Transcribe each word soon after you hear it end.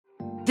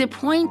The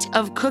point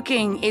of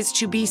cooking is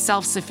to be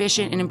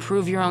self-sufficient and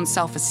improve your own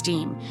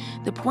self-esteem.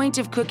 The point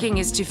of cooking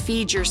is to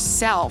feed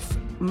yourself,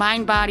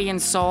 mind, body, and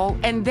soul,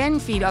 and then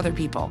feed other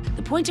people.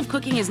 The point of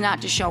cooking is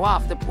not to show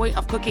off. The point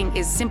of cooking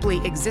is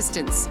simply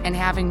existence and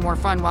having more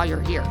fun while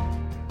you're here.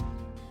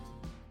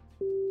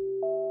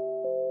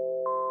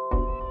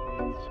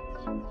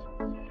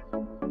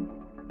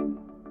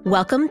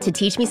 Welcome to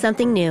Teach Me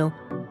Something New.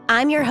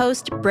 I'm your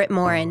host, Britt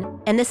Morin,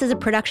 and this is a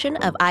production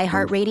of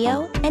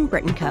iHeartRadio and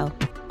Brit & Co.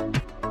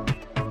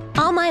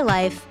 All my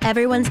life,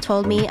 everyone's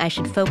told me I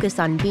should focus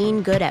on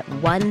being good at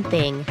one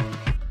thing.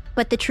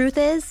 But the truth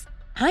is,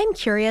 I'm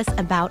curious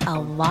about a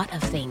lot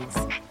of things.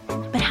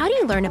 But how do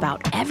you learn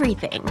about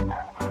everything?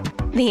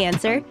 The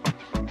answer?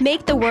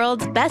 Make the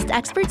world's best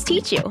experts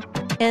teach you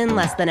in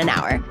less than an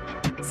hour.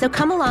 So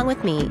come along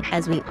with me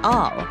as we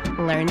all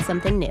learn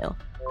something new.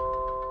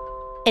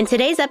 In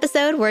today's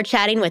episode, we're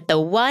chatting with the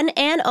one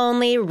and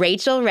only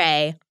Rachael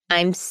Ray.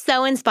 I'm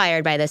so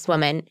inspired by this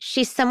woman.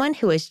 She's someone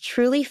who has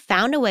truly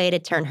found a way to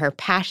turn her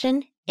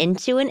passion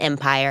into an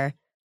empire.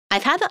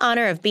 I've had the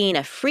honor of being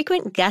a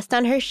frequent guest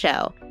on her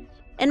show,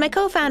 and my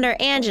co-founder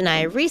Ange and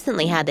I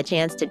recently had the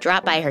chance to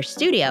drop by her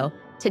studio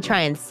to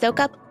try and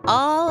soak up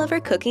all of her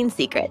cooking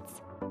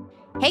secrets.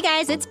 Hey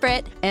guys, it's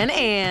Britt. And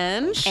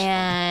Ange.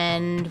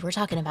 And we're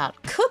talking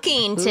about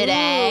cooking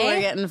today. Ooh,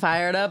 we're getting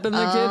fired up in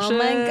the kitchen. Oh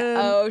my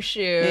God. Oh,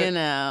 shoot. You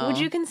know. Would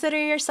you consider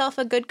yourself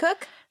a good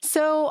cook?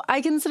 So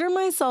I consider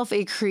myself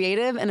a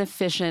creative and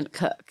efficient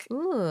cook.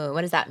 Ooh,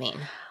 what does that mean?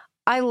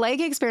 I like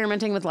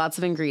experimenting with lots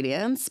of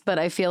ingredients, but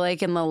I feel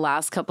like in the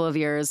last couple of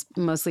years,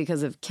 mostly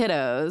because of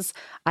kiddos,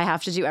 I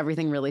have to do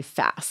everything really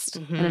fast.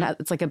 Mm-hmm. And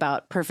it's like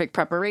about perfect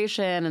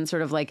preparation and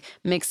sort of like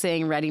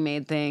mixing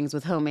ready-made things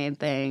with homemade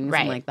things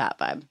Right. and like that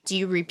vibe. Do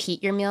you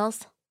repeat your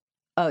meals?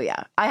 Oh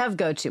yeah, I have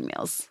go-to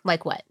meals.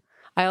 Like what?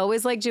 I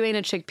always like doing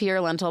a chickpea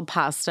or lentil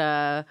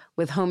pasta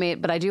with homemade,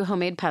 but I do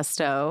homemade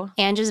pesto.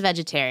 Ange is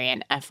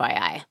vegetarian,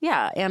 FYI.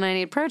 Yeah, and I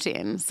need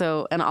protein.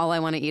 And all I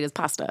want to eat is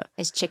pasta.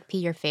 Is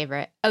chickpea your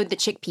favorite? Oh, the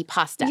chickpea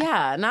pasta.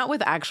 Yeah, not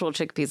with actual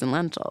chickpeas and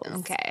lentils.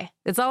 Okay.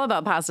 It's all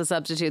about pasta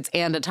substitutes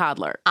and a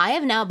toddler. I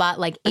have now bought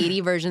like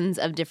 80 versions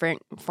of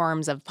different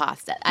forms of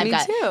pasta. I've Me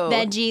got too.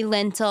 veggie,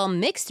 lentil,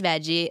 mixed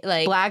veggie,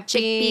 like Black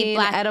chickpea, bean,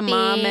 black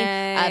edamame. bean,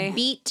 a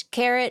beet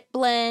carrot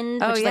blend,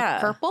 which is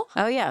like purple.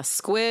 Oh yeah,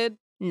 squid.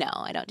 No,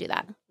 I don't do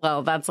that.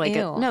 Well, that's like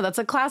Ew. that's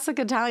a classic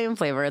Italian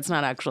flavor. It's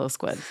not actual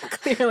squid.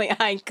 Clearly,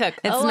 I cook.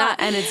 It's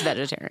not, and it's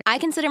vegetarian. I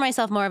consider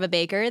myself more of a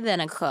baker than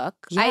a cook.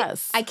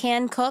 Yes. I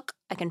can cook.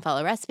 I can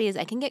follow recipes.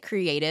 I can get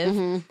creative.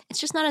 Mhm. It's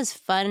just not as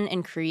fun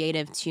and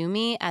creative to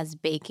me as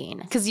baking.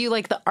 Because you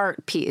like the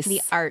art piece.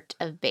 The art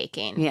of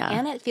baking. Yeah.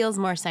 And it feels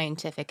more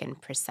scientific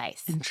and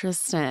precise.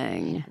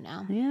 Interesting. You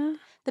know? Yeah.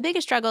 The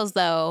biggest struggles,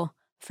 though,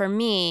 for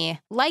me,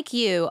 like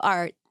you,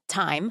 are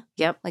time.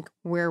 Yep. Like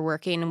we're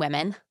working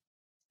women.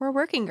 We're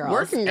working girls.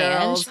 Working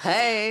girls. And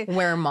Hey.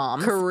 we're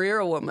moms.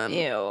 Career woman.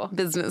 Ew.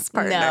 Business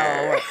partner.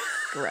 No.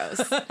 Gross.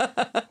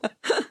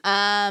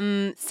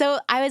 So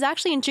I was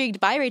actually intrigued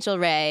by Rachael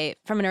Ray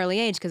from an early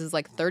age because it's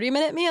like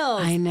 30-minute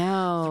meals. I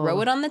know. Throw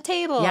it on the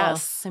table.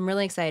 Yes. I'm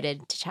really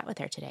excited to chat with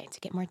her today to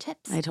get more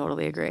tips. I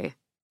totally agree.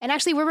 And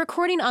actually, we're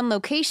recording on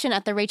location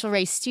at the Rachael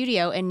Ray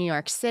studio in New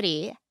York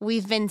City.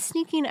 We've been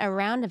sneaking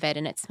around a bit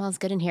and it smells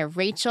good in here.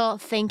 Rachael,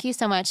 thank you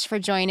so much for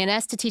joining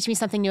us to teach me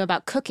something new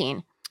about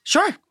cooking.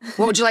 Sure.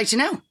 What would you like to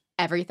know?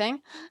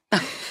 Everything.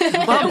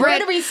 Well, Where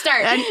do we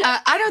start? And,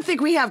 I don't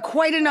think we have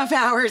quite enough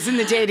hours in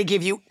the day to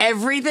give you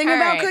everything All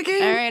about right.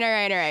 cooking. All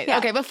right. Yeah.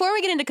 Okay, before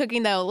we get into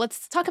cooking, though,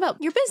 let's talk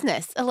about your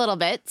business a little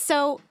bit.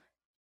 So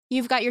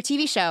you've got your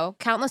TV show,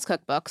 countless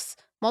cookbooks,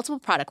 multiple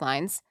product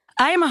lines.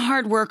 I am a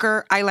hard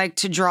worker. I like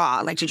to draw.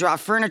 I like to draw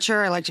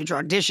furniture. I like to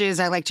draw dishes.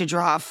 I like to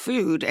draw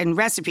food and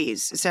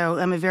recipes. So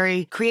I'm a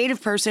very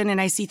creative person and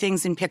I see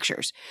things in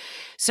pictures.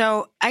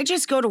 So I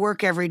just go to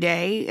work every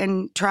day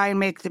and try and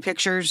make the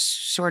pictures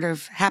sort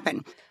of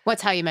happen.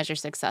 What's how you measure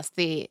success?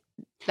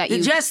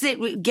 Just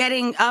that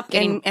getting up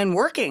and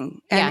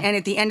working. And, and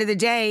at the end of the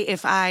day,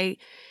 if I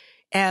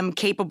am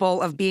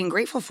capable of being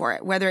grateful for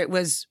it, whether it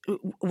was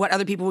what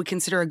other people would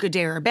consider a good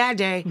day or a bad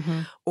day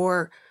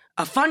or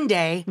a fun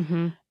day,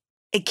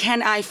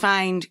 can I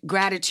find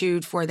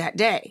gratitude for that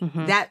day?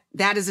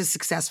 That is a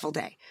successful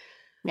day.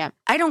 Yeah.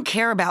 I don't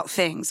care about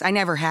things. I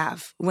never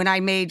have. When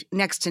I made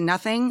next to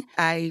nothing,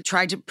 I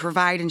tried to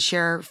provide and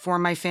share for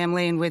my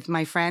family and with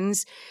my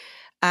friends.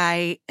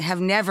 I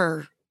have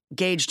never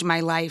gauged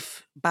my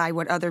life by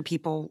what other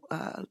people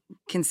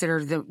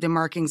consider the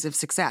markings of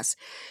success.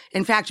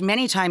 In fact,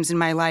 many times in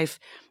my life,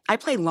 I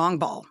play long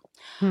ball.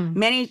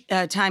 Many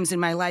times in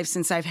my life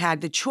since I've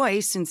had the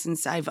choice and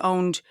since I've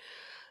owned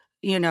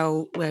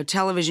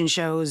television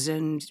shows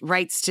and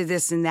rights to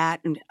this and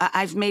that. And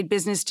I've made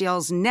business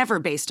deals never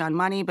based on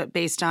money, but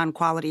based on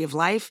quality of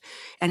life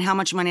and how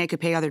much money I could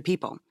pay other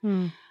people.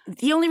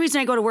 The only reason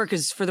I go to work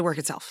is for the work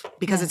itself,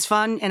 because it's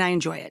fun and I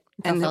enjoy it.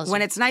 And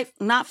when it's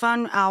not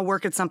fun, I'll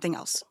work at something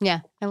else.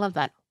 Yeah, I love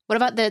that. What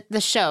about the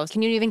show?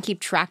 Can you even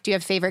keep track? Do you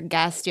have favorite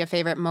guests? Do you have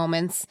favorite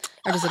moments?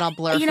 Or does it all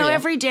blur for you?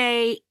 Every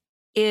day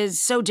is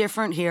so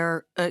different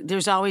here.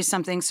 There's always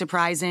something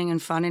surprising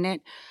and fun in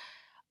it.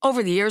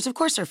 Over the years, of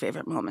course, our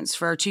favorite moments.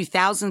 For our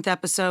 2000th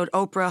episode,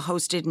 Oprah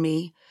hosted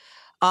me.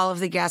 All of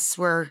the guests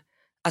were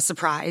a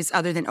surprise,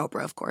 other than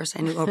Oprah, of course.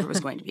 I knew Oprah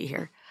was going to be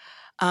here.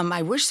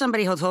 I wish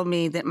somebody had told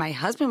me that my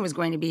husband was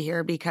going to be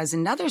here because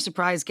another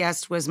surprise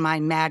guest was my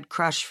mad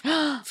crush,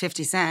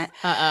 50 Cent.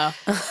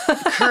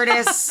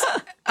 Curtis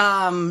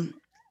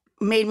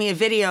made me a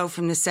video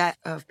from the set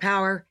of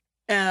Power,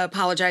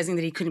 apologizing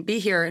that he couldn't be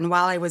here. And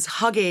while I was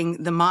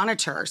hugging the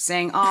monitor,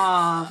 saying,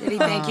 "Oh,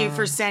 thank you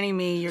for sending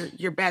me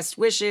your best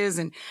wishes,"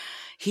 and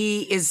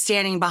he is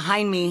standing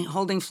behind me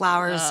holding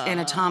flowers in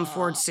a Tom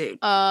Ford suit.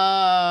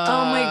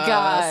 Oh my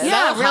God.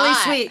 Yeah, So really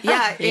hot. sweet.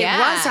 Yeah, it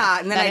was hot.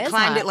 And then That I is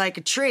climbed hot. it like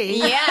a tree.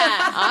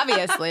 Yeah,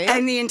 obviously.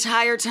 And the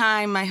entire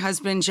time, my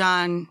husband,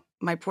 John,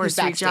 my poor He's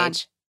sweet John,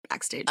 backstage.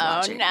 backstage Oh,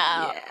 watching. no.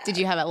 Yeah. Did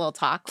you have a little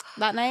talk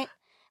that night?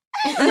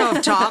 I don't know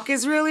if talk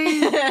is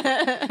really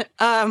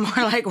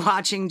more like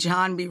watching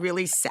John be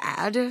really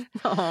sad.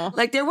 Oh.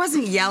 Like there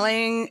wasn't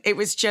yelling. It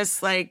was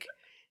just like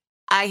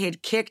I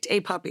had kicked a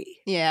puppy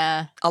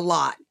Yeah. a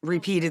lot,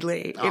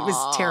 repeatedly. It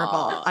was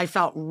terrible. I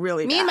felt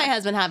really Me bad. and my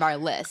husband have our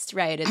list,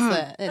 right? It's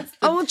the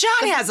Oh, well,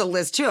 John has a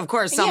list too. Of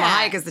course, Selma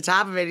Yeah. Hayek is the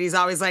top of it. He's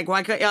always like,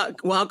 "Why?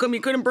 How come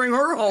you couldn't bring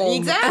her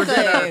home?" for dinner?"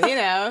 exactly. You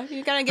know,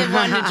 you gotta give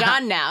one to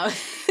John now.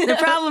 The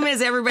problem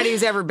is, everybody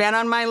who's ever been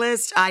on my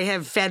list, I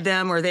have fed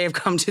them or they have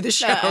come to the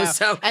show. Uh-oh.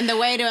 So And the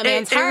way to a it,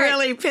 man's it heart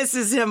really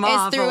pisses him is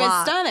off through a his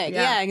lot. stomach.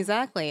 Yeah,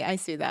 exactly. I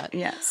see that.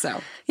 Yeah. So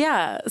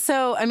Yeah.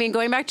 So, I mean,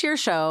 going back to your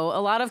show,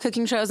 a lot of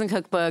cooking shows and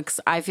cookbooks,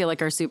 I feel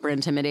like are super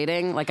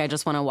intimidating. Like, I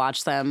just want to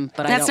watch them,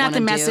 but that's I don't not the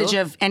wanna message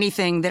do. of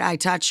anything that I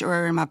touch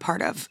or am a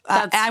part of.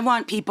 I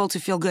want people to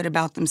feel good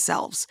about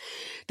themselves.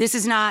 This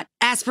is not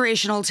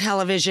aspirational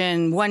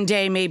television. One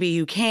day, maybe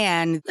you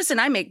can. Listen,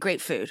 I make great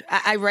food.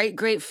 I write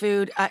great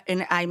food,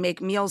 and I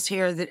make meals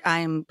here that I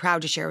am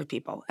proud to share with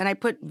people. And I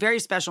put very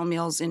special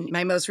meals in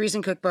my most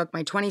recent cookbook.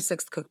 My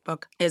 26th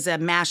cookbook is a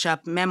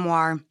mashup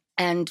memoir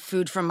and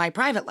food from my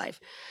private life.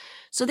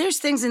 So there's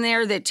things in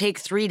there that take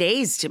 3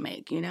 days to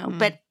make, you know,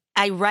 but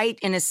I write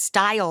in a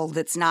style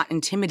that's not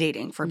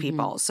intimidating for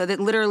people so that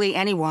literally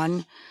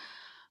anyone,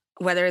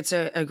 whether it's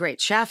a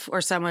great chef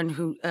or someone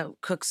who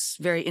cooks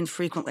very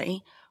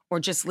infrequently or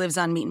just lives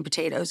on meat and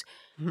potatoes,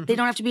 they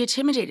don't have to be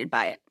intimidated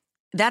by it.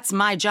 That's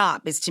my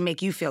job, is to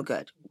make you feel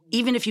good.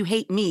 Even if you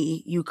hate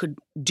me, you could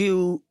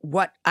do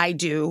what I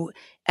do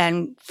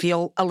and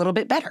feel a little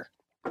bit better.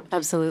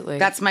 Absolutely.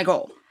 That's my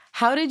goal.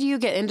 How did you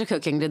get into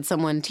cooking? Did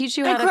someone teach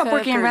you how I to grew cook? up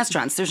working in or-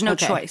 restaurants. There's no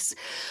Okay. choice.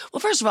 Well,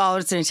 first of all,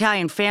 it's an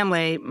Italian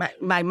family.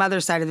 My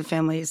mother's side of the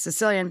family is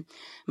Sicilian.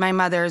 My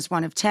mother is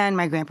one of 10.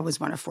 My grandpa was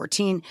one of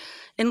 14.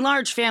 In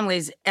large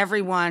families,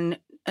 everyone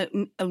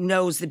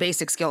knows the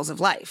basic skills of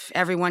life.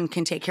 Everyone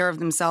can take care of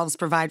themselves,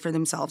 provide for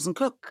themselves, and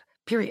cook,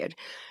 period.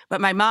 But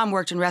my mom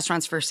worked in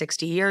restaurants for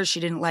 60 years. She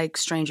didn't like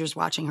strangers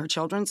watching her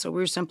children, so we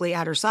were simply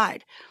at her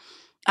side.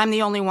 I'm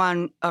the only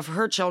one of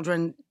her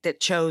children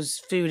that chose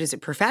food as a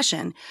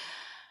profession.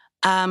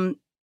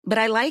 But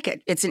I like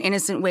it. It's an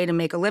innocent way to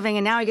make a living.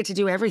 And now I get to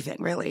do everything,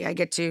 really. I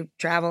get to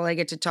travel. I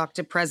get to talk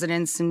to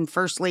presidents and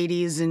first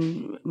ladies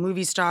and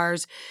movie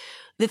stars.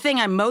 The thing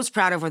I'm most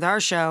proud of with our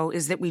show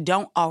is that we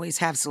don't always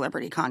have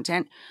celebrity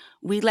content.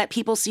 We let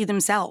people see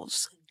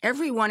themselves.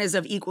 Everyone is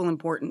of equal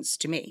importance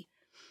to me.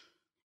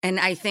 And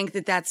I think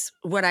that that's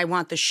what I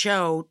want the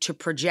show to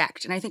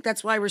project. And I think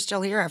that's why we're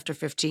still here after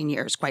 15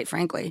 years, quite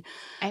frankly.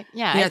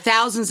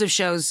 Thousands of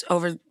shows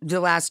over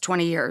the last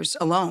 20 years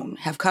alone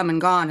have come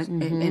and gone,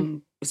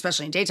 in,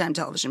 especially in daytime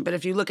television. But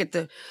if you look at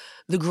the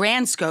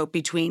grand scope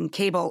between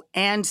cable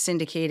and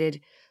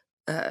syndicated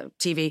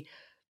TV,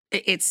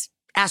 it's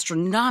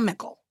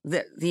astronomical,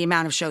 the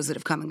amount of shows that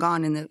have come and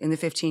gone in the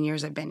 15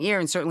 years I've been here,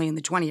 and certainly in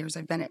the 20 years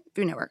I've been at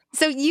Food Network.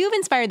 So you've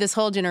inspired this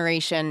whole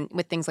generation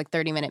with things like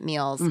 30-minute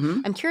meals.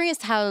 I'm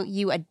curious how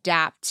you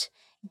adapt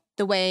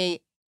the way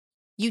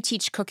you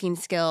teach cooking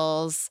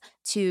skills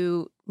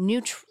to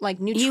new trends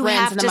You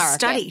have in the to market.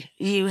 study.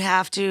 You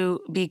have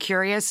to be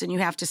curious, and you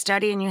have to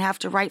study, and you have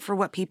to write for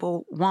what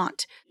people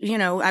want. You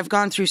know, I've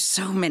gone through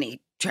so many.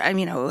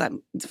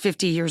 I'm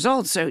 50 years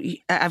old, so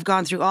I've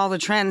gone through all the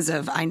trends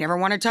of I never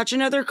want to touch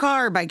another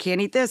carb. I can't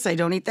eat this. I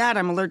don't eat that.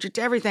 I'm allergic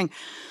to everything.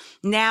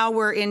 Now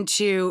we're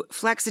into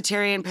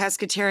flexitarian,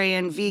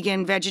 pescatarian,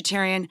 vegan,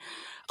 vegetarian,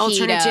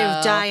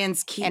 alternative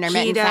diets,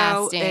 intermittent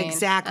keto. fasting.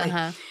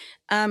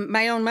 Exactly.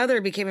 My own mother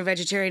became a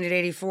vegetarian at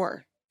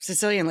 84.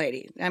 Sicilian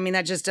lady. I mean,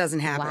 that just doesn't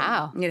happen.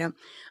 Wow. You know,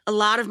 a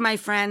lot of my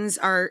friends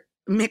are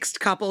mixed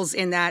couples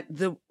in that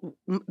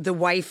the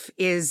wife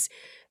is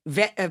a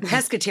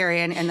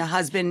pescatarian and the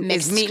husband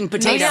is meat and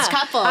potatoes. Mixed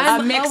couple.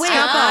 A mixed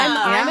couple.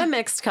 I'm a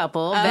mixed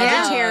couple.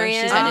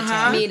 Vegetarian, she's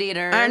vegetarian. meat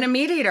eater. And a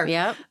meat eater.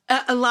 Yep.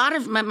 A lot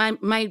of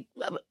my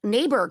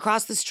neighbor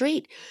across the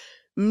street,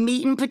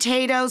 meat and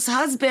potatoes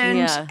husband,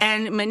 Yeah.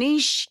 and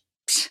Manish,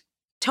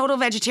 total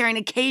vegetarian,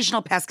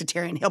 occasional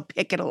pescatarian. He'll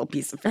pick at a little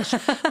piece of fish.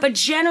 But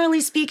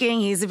generally speaking,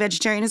 he's a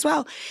vegetarian as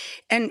well,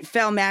 and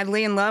fell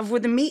madly in love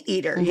with a meat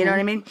eater. You know what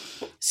I mean?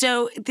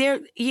 So there,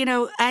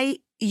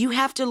 you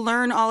have to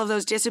learn all of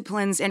those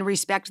disciplines and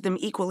respect them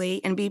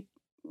equally and be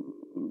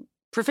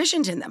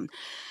proficient in them.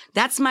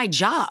 That's my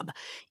job.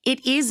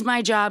 It is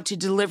my job to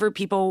deliver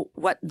people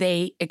what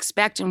they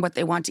expect and what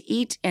they want to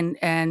eat. And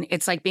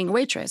it's like being a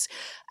waitress.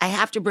 I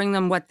have to bring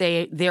them what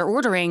they're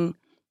ordering,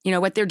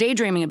 what they're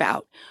daydreaming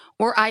about,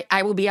 or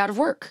I will be out of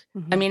work.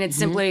 I mean, it's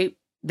simply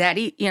that,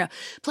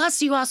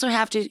 Plus, you also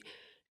have to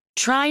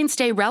try and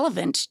stay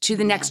relevant to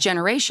the next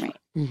generation.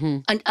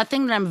 And a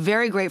thing that I'm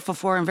very grateful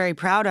for and very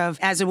proud of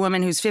as a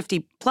woman who's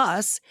 50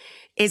 plus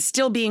is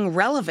still being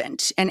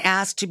relevant and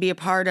asked to be a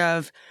part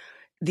of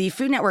the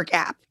Food Network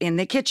app in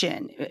the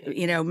kitchen,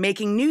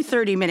 making new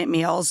 30-minute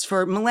meals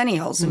for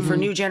millennials and for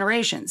new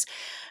generations.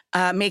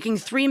 Making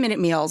 3-minute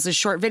meals as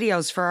short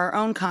videos for our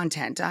own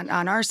content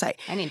on our site.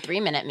 I need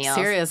 3-minute meals.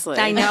 Seriously.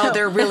 I know,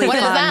 they're really What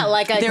fun. is that,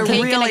 like a they're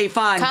cake really in a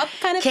fun. cup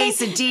kind of thing?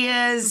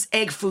 Quesadillas,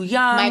 egg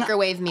fouillon.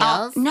 Microwave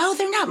meals? No,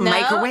 they're not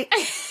microwave.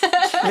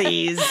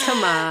 Please.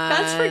 Come on.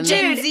 That's for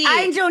Gen Dude, Z.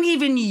 I don't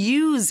even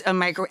use a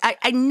microwave.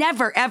 I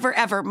never, ever,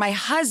 ever. My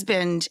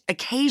husband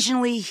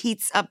occasionally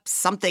heats up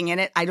something in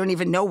it. I don't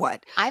even know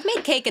what. I've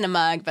made cake in a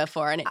mug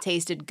before, and it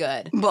tasted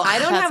good. Well, I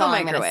don't That's have a all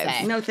I'm gonna microwave.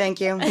 say. No, thank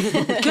you.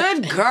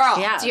 Good girl.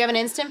 Yeah. Do you have an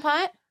Instant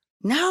Pot?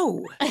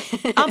 No.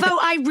 Although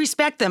I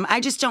respect them. I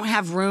just don't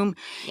have room.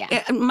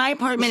 Yeah. My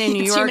apartment in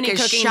New Too York many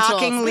is cooking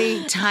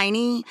shockingly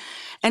tiny,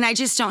 and I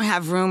just don't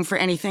have room for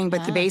anything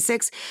but the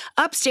basics.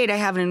 Upstate, I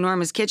have an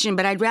enormous kitchen,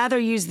 but I'd rather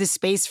use the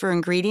space for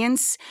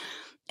ingredients.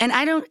 And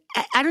I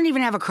don't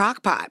even have a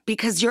crock pot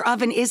because your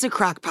oven is a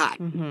crock pot.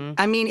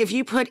 I mean, if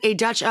you put a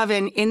Dutch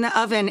oven in the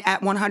oven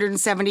at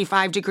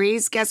 175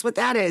 degrees, guess what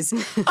that is?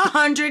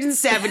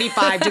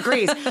 175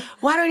 degrees.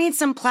 Why do I need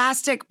some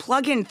plastic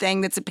plug-in thing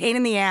that's a pain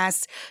in the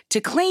ass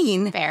to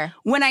clean Fair.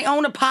 when I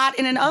own a pot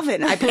in an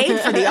oven? I paid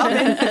for the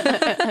oven.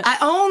 I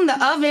own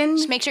the oven.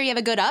 Just make sure you have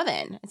a good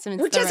oven.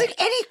 Which isn't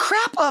any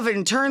crap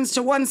oven turns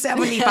to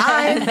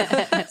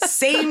 175.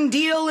 Same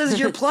deal as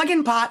your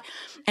plug-in pot.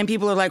 And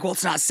people are like, well,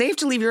 it's not safe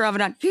to leave your oven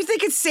on. You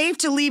think it's safe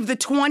to leave the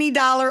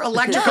 $20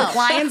 electric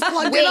appliance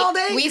plugged in all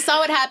day? We saw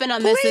what happened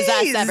on This Is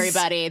Us,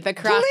 everybody. The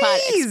crock pot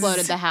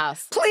exploded the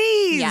house.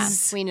 Please.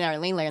 Yeah,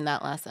 we learned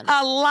that lesson.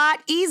 A lot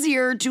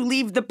easier to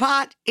leave the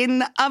pot in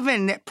the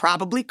oven. It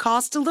probably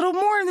costs a little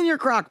more than your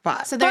crock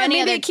pot. So there are any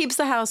Maybe other it keeps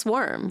the house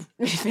warm.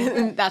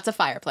 That's a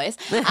fireplace.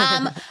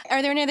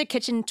 Are there any other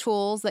kitchen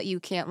tools that you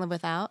can't live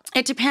without?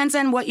 It depends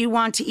on what you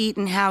want to eat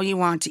and how you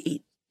want to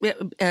eat.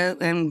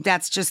 And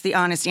that's just the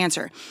honest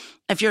answer.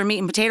 If you're a meat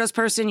and potatoes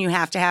person, you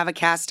have to have a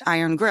cast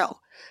iron grill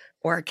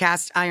or a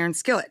cast iron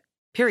skillet,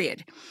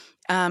 period.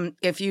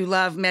 If you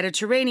love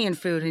Mediterranean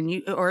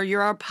food or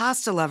you're a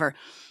pasta lover,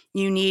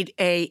 you need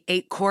a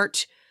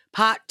 8-quart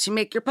pot to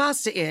make your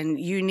pasta in.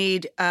 You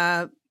need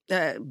a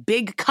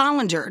big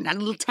colander, not a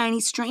little tiny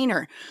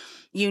strainer.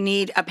 You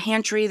need a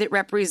pantry that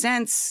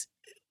represents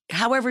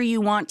however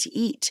you want to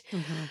eat.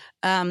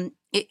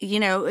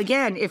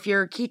 Again, if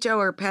you're keto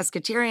or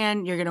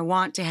pescatarian, you're going to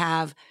want to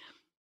have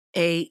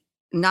a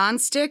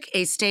nonstick,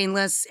 a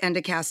stainless, and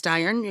a cast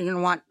iron. You're going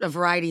to want a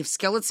variety of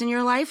skillets in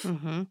your life,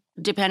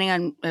 depending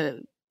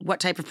on what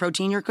type of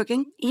protein you're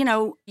cooking.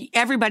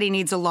 Everybody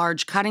needs a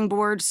large cutting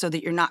board so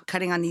that you're not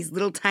cutting on these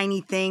little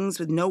tiny things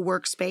with no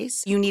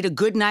workspace. You need a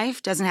good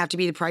knife. Doesn't have to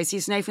be the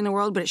priciest knife in the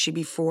world, but it should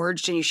be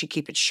forged and you should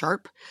keep it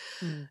sharp.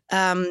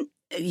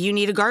 You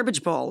need a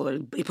garbage bowl.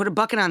 You put a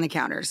bucket on the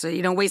counter so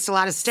you don't waste a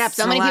lot of steps.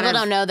 So many people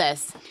don't know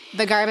this.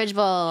 The garbage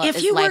bowl If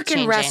is you work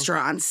life-changing. in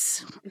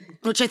restaurants,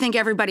 which I think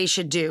everybody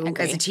should do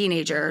as a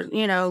teenager,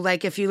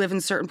 like if you live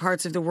in certain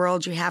parts of the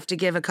world, you have to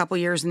give a couple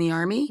years in the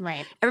Army.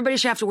 Right. Everybody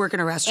should have to work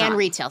in a restaurant. And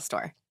retail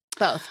store.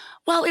 Both.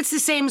 Well, it's the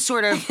same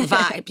sort of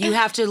vibe. You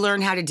have to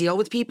learn how to deal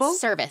with people.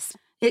 Service.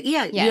 You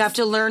Yes. have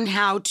to learn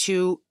how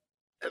to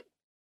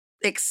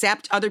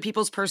accept other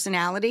people's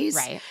personalities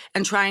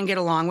and try and get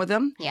along with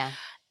them. Yeah.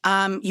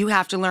 You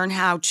have to learn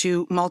how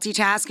to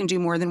multitask and do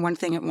more than one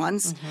thing at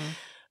once.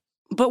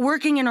 But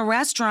working in a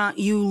restaurant,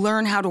 you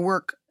learn how to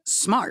work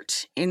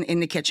smart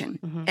in the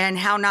kitchen and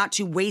how not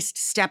to waste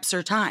steps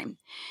or time.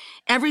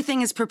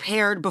 Everything is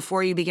prepared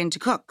before you begin to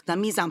cook. The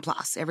mise en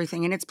place,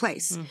 everything in its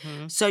place.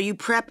 So you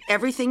prep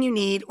everything you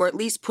need, or at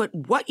least put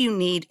what you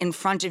need in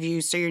front of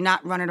you so you're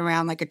not running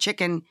around like a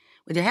chicken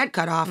with your head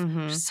cut off,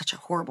 which is such a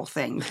horrible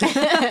thing.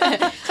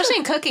 Especially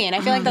in cooking.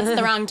 I feel like that's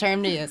the wrong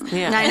term to use.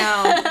 Yeah. I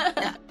know.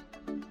 Yeah.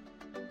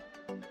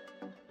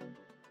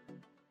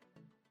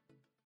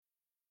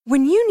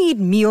 When you need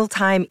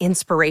mealtime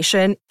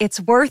inspiration,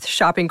 it's worth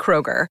shopping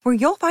Kroger, where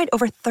you'll find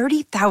over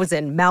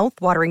 30,000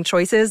 mouth-watering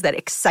choices that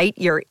excite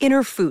your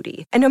inner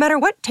foodie. And no matter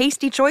what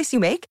tasty choice you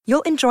make,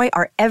 you'll enjoy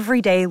our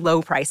everyday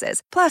low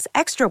prices, plus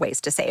extra ways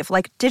to save,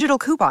 like digital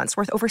coupons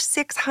worth over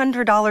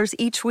 $600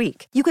 each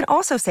week. You can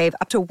also save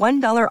up to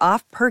 $1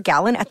 off per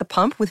gallon at the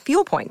pump with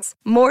fuel points.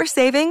 More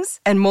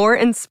savings and more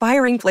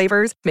inspiring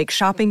flavors make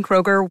shopping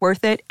Kroger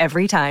worth it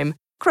every time.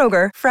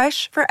 Kroger,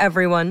 fresh for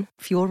everyone.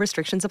 Fuel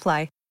restrictions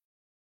apply.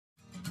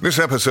 This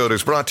episode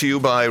is brought to you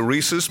by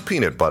Reese's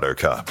Peanut Butter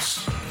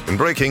Cups. In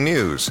breaking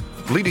news,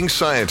 Leading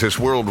scientists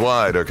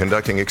worldwide are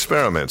conducting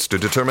experiments to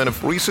determine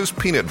if Reese's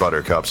Peanut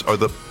Butter Cups are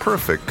the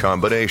perfect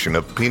combination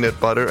of peanut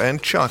butter and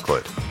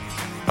chocolate.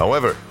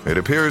 However, it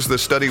appears the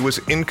study was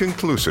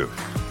inconclusive,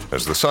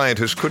 as the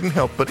scientists couldn't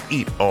help but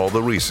eat all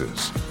the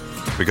Reese's.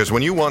 Because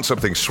when you want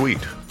something sweet,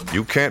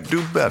 you can't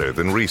do better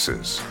than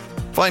Reese's.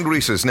 Find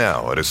Reese's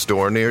now at a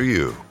store near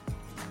you.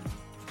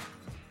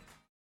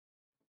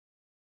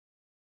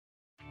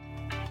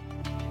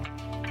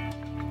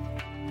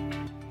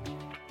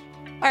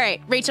 All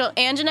right, Rachel,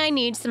 Ange and I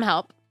need some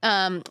help.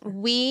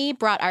 We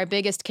brought our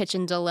biggest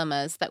kitchen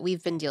dilemmas that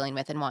we've been dealing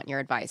with and want your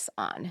advice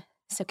on.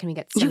 So can we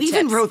get some You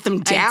even tips? wrote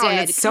them down. I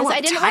did, It's so because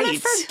I didn't want to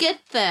uptight. forget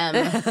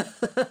them.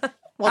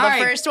 Well, All the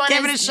right, first one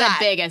give it is a the shot.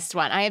 biggest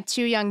one. I have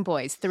 2 young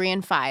boys, 3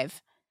 and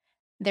 5.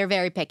 They're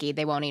very picky.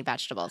 They won't eat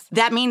vegetables.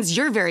 That means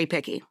you're very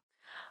picky.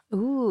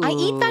 Ooh. I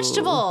eat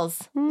vegetables.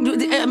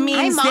 It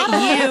means I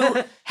that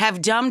you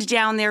have dumbed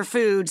down their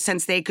food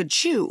since they could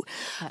chew.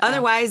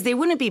 Otherwise, they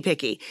wouldn't be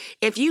picky.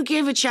 If you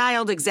give a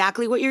child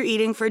exactly what you're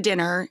eating for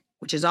dinner,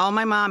 which is all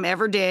my mom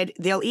ever did,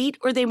 they'll eat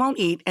or they won't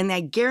eat, and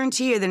I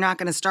guarantee you they're not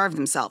going to starve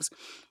themselves.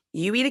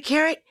 You eat a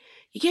carrot,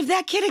 you give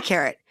that kid a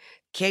carrot.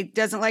 Kid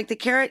doesn't like the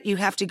carrot, you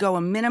have to go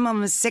a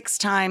minimum of 6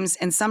 times,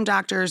 and some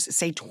doctors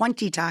say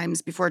 20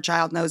 times before a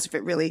child knows if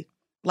it really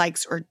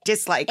likes or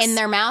dislikes In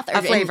their mouth or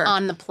a flavor.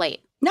 on the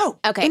plate? No.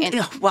 Okay,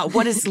 Well,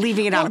 what does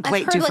leaving it on a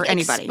plate I've heard, do for like,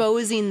 anybody?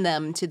 Exposing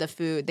them to the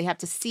food. They have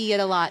to see it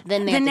a lot.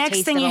 Then they The have to next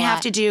taste thing it a you have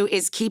lot. to do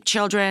is keep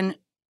children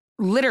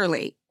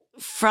literally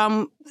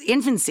from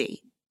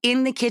infancy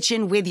in the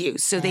kitchen with you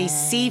so they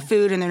see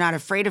food and they're not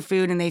afraid of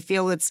food and they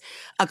feel it's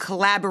a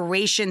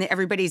collaboration that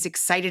everybody's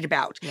excited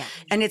about. Yeah.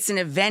 And it's an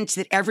event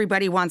that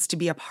everybody wants to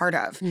be a part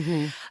of.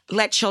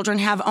 Let children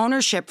have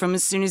ownership from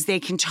as soon as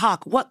they can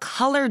talk. What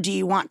color do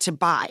you want to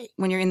buy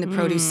when you're in the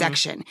produce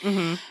section?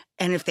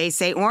 And if they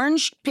say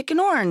orange, pick an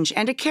orange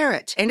and a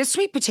carrot and a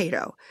sweet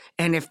potato.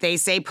 And if they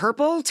say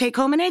purple, take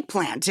home an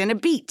eggplant and a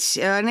beet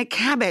and a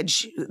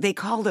cabbage. They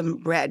call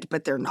them red,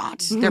 but they're not.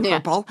 They're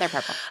purple. They're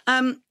purple.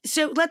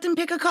 So let them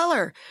pick a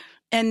color.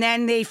 And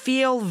then they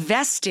feel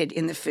vested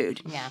in the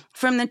food. Yeah.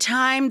 From the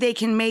time they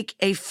can make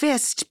a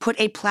fist, put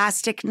a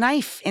plastic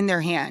knife in their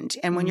hand.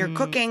 And when you're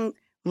cooking,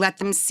 let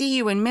them see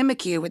you and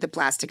mimic you with a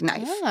plastic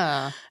knife.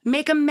 Oh.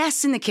 Make a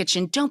mess in the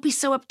kitchen. Don't be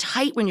so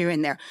uptight when you're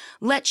in there.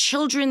 Let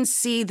children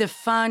see the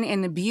fun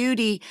and the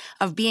beauty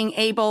of being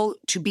able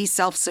to be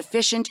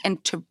self-sufficient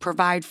and to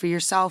provide for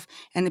yourself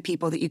and the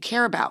people that you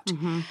care about.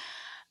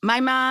 My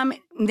mom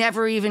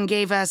never even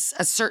gave us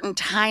a certain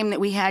time that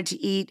we had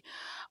to eat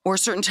or a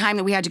certain time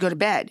that we had to go to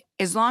bed.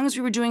 As long as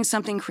we were doing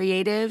something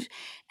creative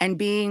and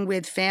being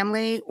with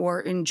family or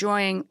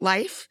enjoying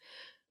life,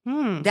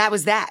 that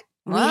was that.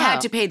 We had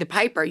to pay the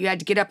piper. You had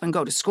to get up and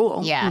go to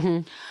school.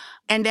 Yeah.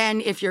 And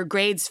then if your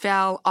grades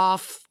fell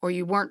off or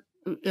you weren't,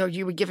 or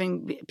you were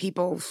giving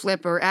people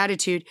flip or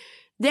attitude,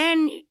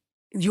 then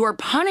your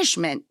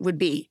punishment would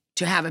be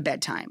to have a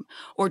bedtime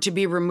or to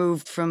be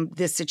removed from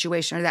this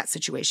situation or that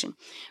situation.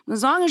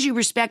 As long as you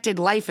respected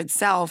life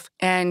itself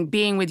and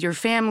being with your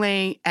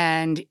family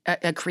and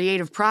a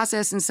creative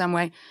process in some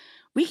way,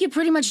 we could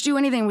pretty much do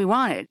anything we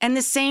wanted. And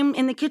the same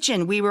in the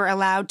kitchen. We were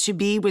allowed to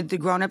be with the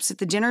grown-ups at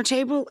the dinner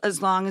table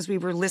as long as we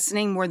were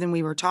listening more than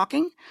we were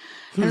talking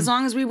and as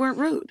long as we weren't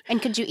rude.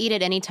 And could you eat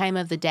at any time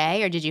of the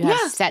day or did you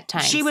have set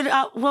times? She would,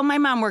 well, my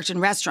mom worked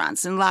in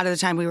restaurants and a lot of the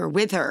time we were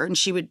with her and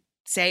she would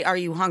say, "Are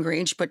you hungry?"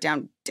 And she put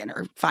down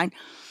dinner. Fine.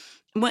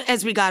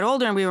 As we got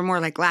older and we were more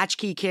like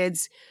latchkey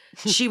kids,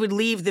 she would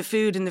leave the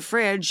food in the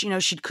fridge. You know,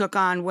 she'd cook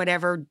on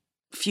whatever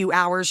few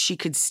hours she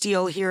could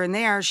steal here and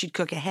there. She'd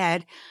cook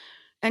ahead.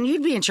 And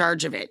you'd be in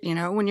charge of it, you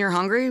know. When you're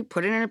hungry,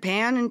 put it in a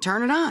pan and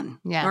turn it on.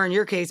 Yeah. Or in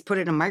your case, put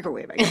it in a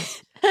microwave, I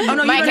guess. Oh,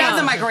 no, you don't have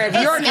the microwave.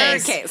 Your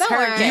case. Don't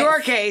worry. Your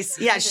case.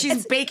 Yeah,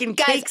 she's baking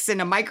cakes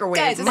in a microwave.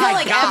 Guys, it's My not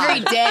like God.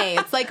 every day.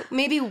 It's like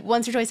maybe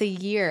once or twice a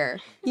year.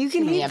 You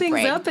can Give me heat a things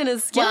break. up in a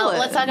skillet. Well,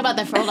 let's talk about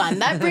the hold on.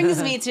 That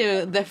brings me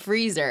to the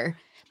freezer.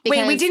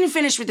 Wait, we because- didn't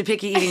finish with the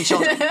picky eating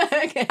children.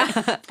 Okay.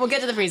 We'll get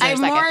to the freezer I in have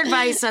a second. more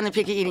advice on the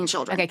picky eating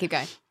children. Okay, keep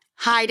going.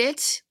 Hide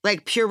it,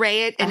 like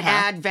puree it, and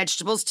add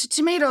vegetables to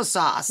tomato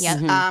sauce.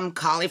 Yep.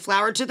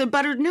 Cauliflower to the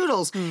buttered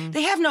noodles.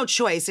 They have no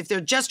choice. If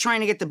they're just trying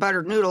to get the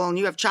buttered noodle and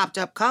you have chopped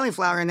up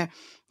cauliflower in there,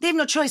 they have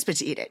no choice but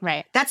to eat it.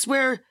 Right. That's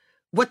where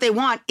what they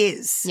want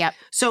is. Yep.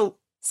 So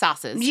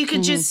Sauces. you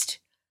could just,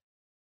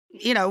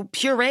 you know,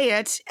 puree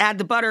it, add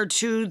the butter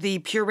to the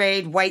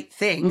pureed white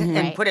thing and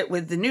Right. put it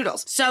with the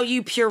noodles. So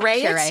you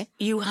puree it,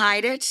 you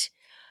hide it,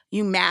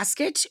 you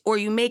mask it, or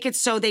you make it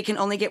so they can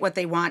only get what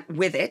they want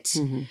with it.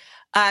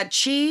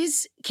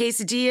 Cheese,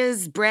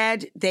 quesadillas,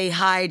 bread, they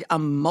hide a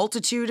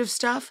multitude of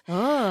stuff.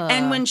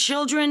 And when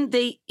children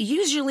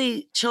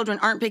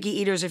aren't picky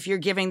eaters if you're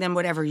giving them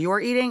whatever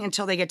you're eating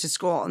until they get to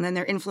school. And then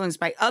they're influenced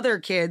by other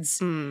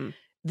kids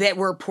that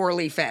were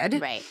poorly fed.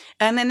 Right.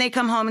 And then they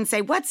come home and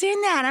say, "What's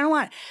in that? I don't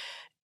want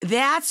it."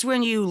 That's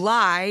when you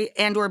lie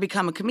and or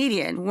become a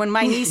comedian. When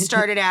my niece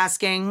started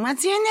asking,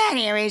 "What's in that,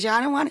 Asia?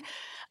 I don't want it."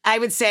 I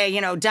would say,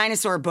 you know,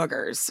 dinosaur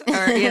boogers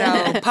or, you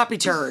know, puppy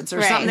turds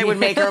or something that would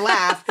make her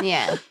laugh.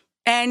 Yeah.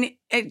 And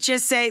it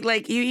just say,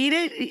 like, you eat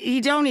it,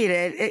 you don't eat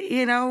it,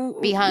 you know.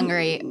 Be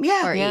hungry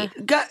or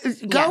eat.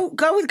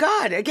 Go with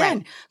God.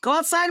 Again, go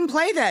outside and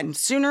play then.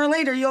 Sooner or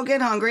later, you'll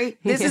get hungry.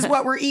 This is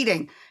what we're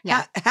eating.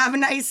 Yeah. Have a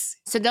nice...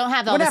 So don't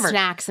have all the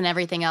snacks and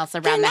everything else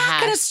around They're the house.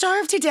 not going to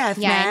starve to death,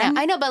 man.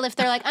 I know, but if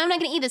they're like, I'm not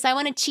going to eat this, I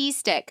want a cheese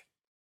stick.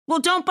 Well,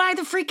 don't buy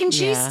the freaking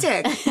cheese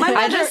stick.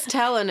 I just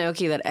tell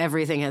Anoki that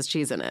everything has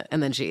cheese in it,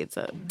 and then she eats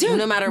it. Dude,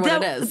 no matter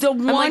what it is. The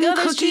one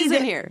there's cheese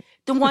in here.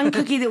 The one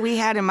cookie that we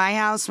had in my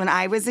house when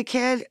I was a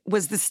kid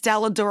was the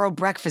Stella Doro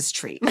breakfast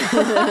treat.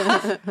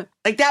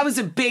 Like, that was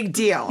a big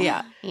deal.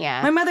 Yeah.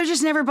 My mother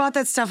just never bought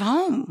that stuff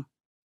home.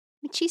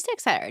 Cheese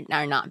sticks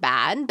are not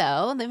bad,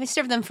 though. We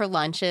serve them for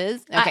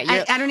lunches. Okay,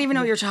 I don't even know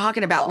what you're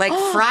talking about. Like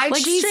fried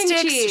like cheese string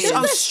sticks? cheese.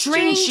 Oh,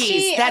 string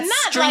cheese.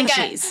 That's string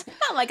cheese.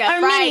 Not like a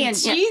fried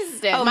cheese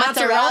stick. Oh,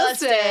 mozzarella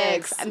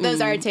sticks. Those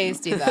are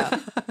tasty, though.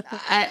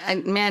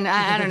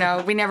 I don't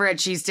know. We never had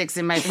cheese sticks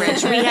in my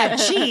fridge. We had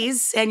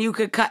cheese, and you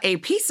could cut a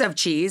piece of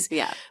cheese.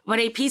 Yeah. But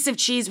a piece of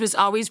cheese was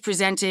always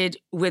presented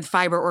with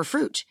fiber or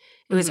fruit.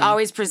 It was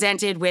always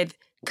presented with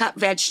cut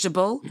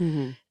vegetable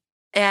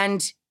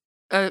and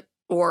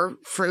or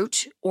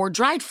fruit or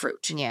dried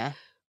fruit. Yeah.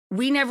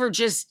 We never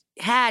just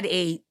had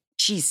a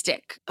cheese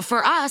stick.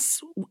 For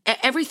us,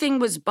 everything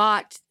was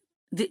bought.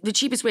 The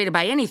cheapest way to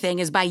buy anything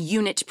is by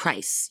unit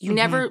price. You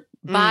never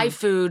buy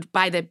food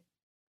by the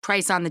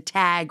price on the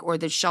tag or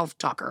the shelf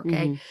talker,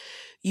 okay?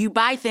 You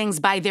buy things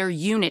by their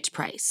unit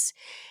price.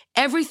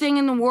 Everything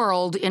in the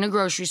world in a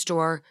grocery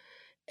store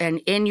and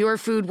in your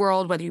food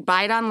world, whether you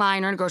buy it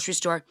online or in a grocery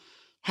store,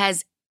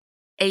 has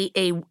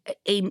a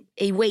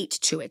weight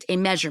to it, a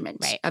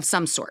measurement of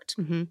some sort.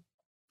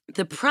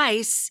 The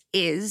price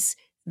is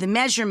the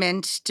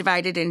measurement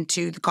divided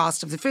into the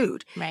cost of the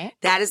food. Right.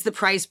 That is the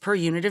price per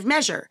unit of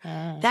measure.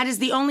 That is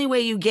the only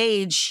way you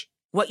gauge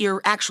what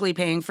you're actually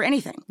paying for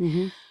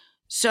anything.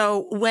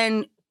 So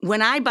when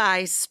I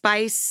buy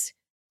spice,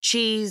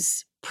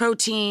 cheese,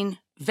 protein,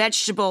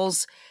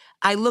 vegetables,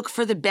 I look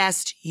for the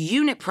best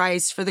unit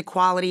price for the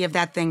quality of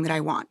that thing that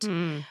I want.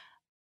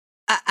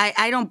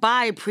 I don't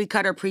buy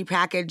pre-cut or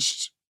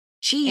pre-packaged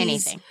cheese.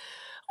 Anything.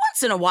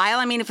 Once in a while.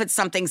 I mean, if it's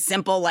something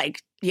simple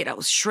like,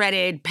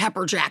 shredded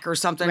pepper jack or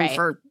something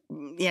for,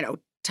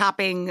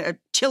 topping a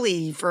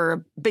chili for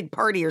a big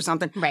party or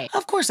something. Right.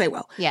 Of course I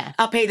will. Yeah.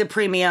 I'll pay the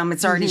premium.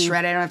 It's already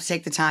shredded. I don't have to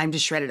take the time to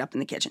shred it up in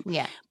the kitchen.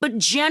 Yeah. But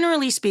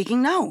generally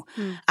speaking, no.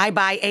 I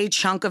buy a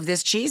chunk of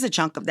this cheese, a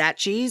chunk of that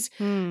cheese,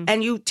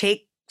 and you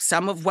take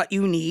some of what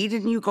you need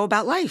and you go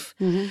about life.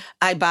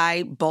 I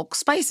buy bulk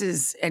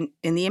spices and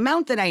in the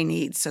amount that I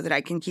need so that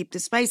I can keep the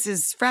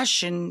spices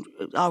fresh and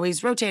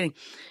always rotating.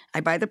 I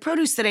buy the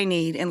produce that I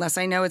need unless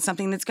I know it's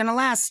something that's going to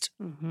last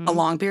a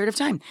long period of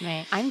time.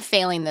 Right. I'm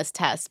failing this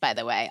test, by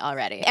the way,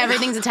 already.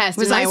 Everything's a test.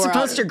 Was in my I world.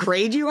 supposed to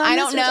grade you on this? I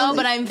don't know,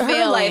 but I'm failing.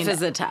 Her life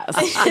is a test.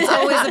 It's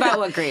always about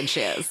what grade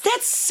she is.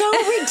 That's so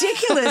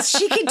ridiculous.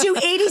 She could do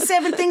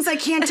 87 things I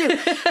can't do. Do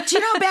you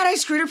know how bad I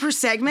screwed her per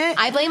segment?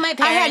 I blame my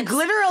parents. I had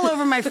glitter all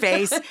over my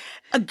face.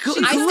 Glue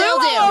still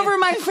do. all over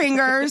my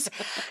fingers.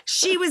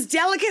 She was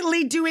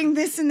delicately doing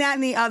this and that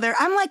and the other.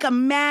 I'm like a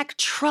Mack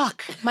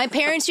truck. My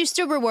parents used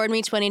to reward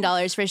me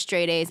 $20 for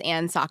straight A's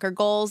and soccer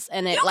goals,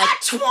 and it You got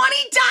 $20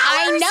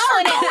 I know, for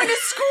and it going to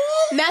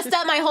school? messed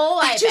up my whole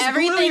life. just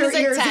blew Everything's your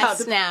a ears out.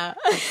 test now.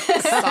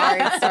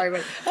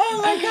 Sorry. Oh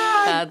my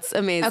God. That's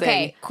amazing.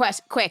 Okay,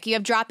 quick. You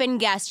have drop-in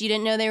guests. You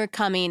didn't know they were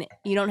coming.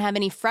 You don't have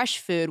any fresh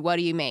food. What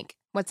do you make?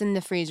 What's in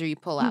the freezer you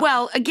pull out?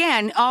 Well,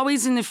 again,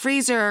 always in the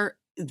freezer,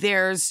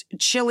 there's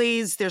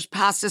chilies, there's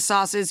pasta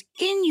sauces.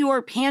 In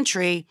your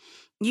pantry,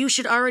 you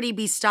should already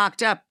be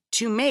stocked up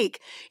to make.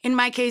 In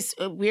my case,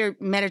 we're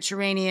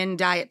Mediterranean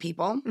diet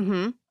people.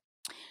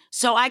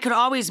 So I could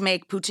always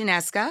make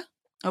puttanesca.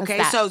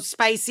 Okay, so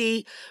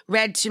spicy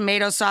red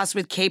tomato sauce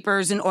with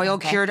capers and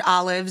oil-cured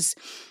olives.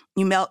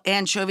 You melt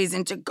anchovies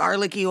into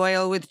garlicky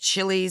oil with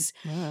chilies,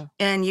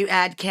 and you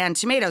add canned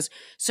tomatoes.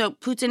 So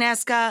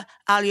puttanesca,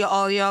 aglio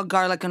olio,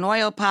 garlic and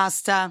oil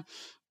pasta.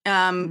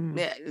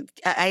 I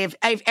have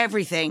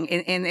everything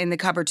in the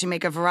cupboard to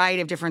make a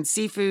variety of different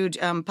seafood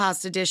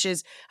pasta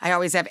dishes. I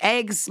always have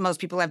eggs.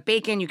 Most people have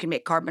bacon. You can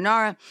make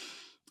carbonara.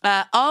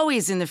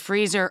 Always in the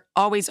freezer,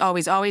 always,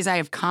 I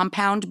have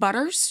compound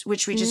butters,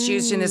 which we just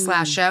used in this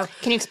last show.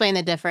 Can you explain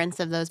the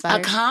difference of those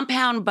butters? A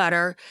compound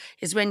butter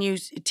is when you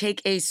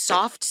take a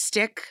soft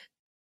stick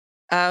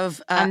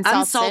of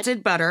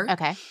unsalted butter.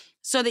 Okay.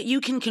 So that you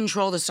can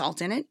control the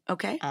salt in it,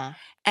 okay?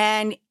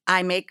 And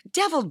I make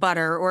deviled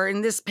butter, or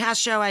in this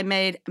past show, I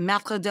made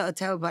maître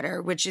d'hôtel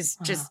butter, which is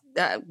just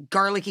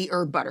garlicky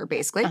herb butter,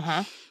 basically.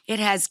 It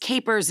has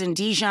capers and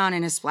Dijon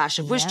and a splash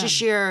of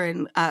Worcestershire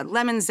and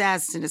lemon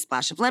zest and a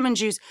splash of lemon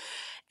juice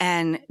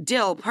and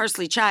dill,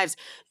 parsley, chives.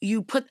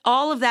 You put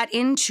all of that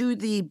into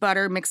the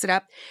butter, mix it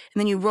up, and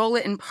then you roll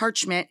it in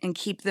parchment and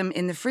keep them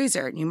in the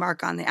freezer. And you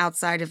mark on the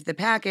outside of the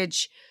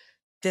package,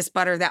 this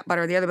butter, that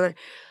butter, the other butter.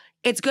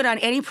 It's good on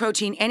any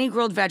protein, any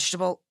grilled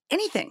vegetable,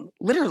 anything,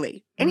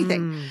 literally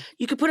anything.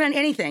 You could put it on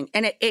anything,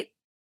 and it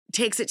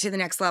takes it to the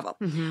next level.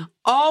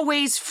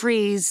 Always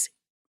freeze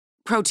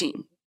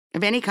protein.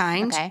 of any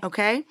kind.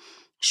 Okay.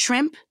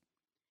 Shrimp,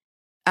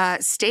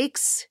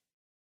 steaks,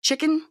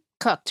 chicken.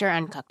 Cooked or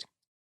uncooked?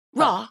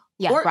 Raw.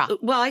 Yeah, raw.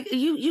 Well,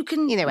 you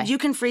can either way. You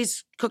can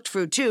freeze cooked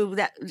food too.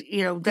 That's Then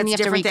you have a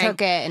different to thing.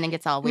 recook it and it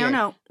gets all weird.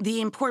 No. The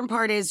important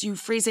part is you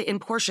freeze it in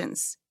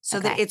portions so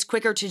that it's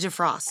quicker to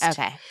defrost.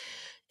 Okay.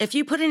 If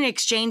you put an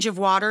exchange of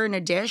water in a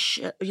dish,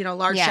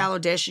 large shallow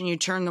dish, and you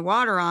turn the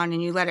water on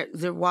and you let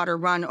the water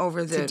run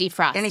over the to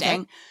defrost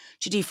anything. it.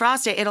 To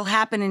defrost it, it'll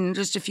happen in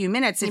just a few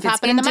minutes. If pop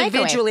it's it in the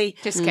individually,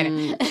 microwave. Just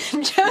kidding.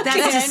 I'm joking.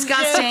 That's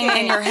disgusting.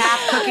 And you're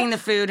half cooking the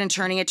food and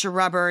turning it to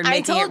rubber and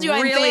making it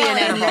really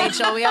inedible.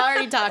 Rachel. We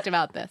already talked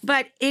about this.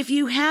 But if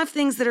you have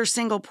things that are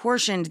single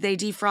portioned, they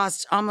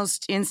defrost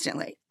almost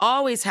instantly.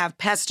 Always have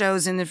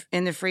pestos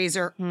in the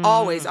freezer.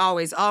 Always.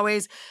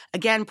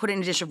 Again, put it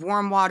in a dish of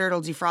warm water.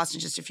 It'll defrost in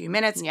just a few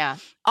minutes. Yeah.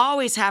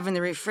 Always have in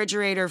the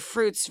refrigerator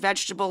fruits,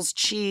 vegetables,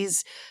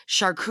 cheese,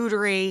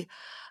 charcuterie,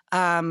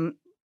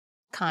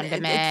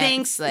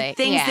 condiments, things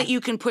that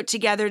you can put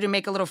together to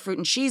make a little fruit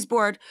and cheese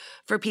board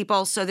for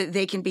people so that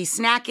they can be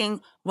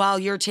snacking while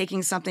you're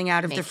taking something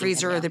out of the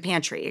freezer or the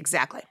pantry.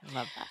 Exactly. I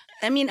love that.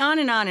 I mean, on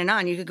and on and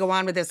on. You could go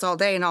on with this all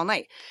day and all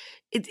night.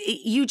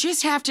 You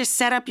just have to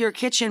set up your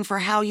kitchen for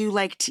how you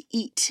like to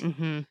eat.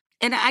 Mm-hmm.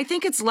 And I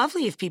think it's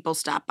lovely if people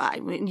stop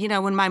by.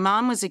 When my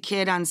mom was a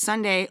kid on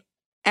Sunday,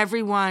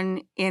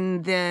 everyone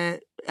on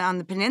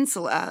the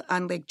peninsula,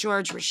 on Lake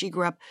George, where she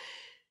grew up,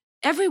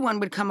 everyone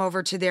would come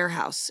over to their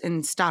house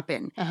and stop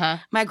in. Uh-huh.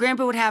 My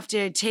grandpa would have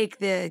to take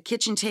the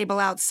kitchen table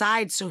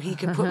outside so he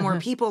could put more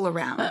people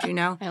around,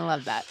 I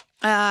love that.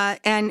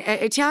 And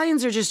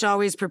Italians are just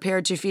always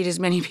prepared to feed as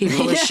many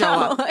people as show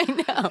up. I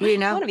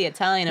know. I want to be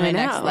Italian in my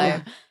next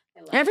life.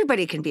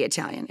 Everybody can be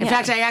Italian. In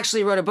fact, I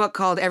actually wrote a book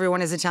called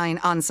Everyone is Italian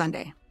on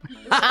Sunday.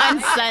 On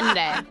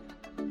Sunday.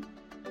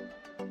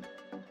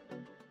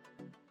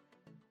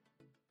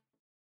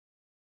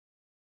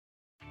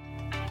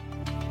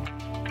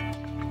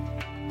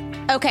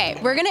 Okay,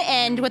 we're going to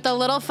end with a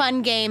little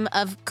fun game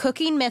of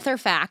cooking myth or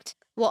fact.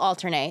 We'll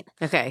alternate.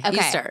 Okay,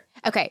 you start.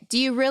 Okay, do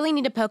you really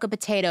need to poke a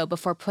potato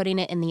before putting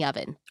it in the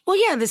oven? Well,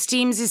 yeah, the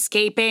steam's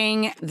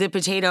escaping the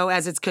potato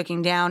as it's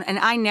cooking down. And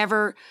I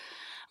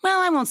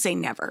won't say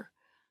never.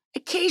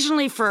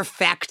 Occasionally for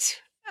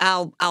effect,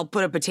 I'll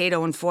put a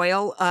potato in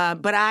foil.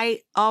 But I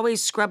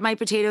always scrub my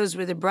potatoes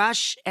with a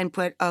brush and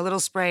put a little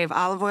spray of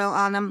olive oil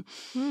on them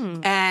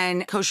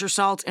and kosher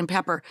salt and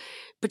pepper.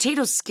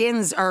 Potato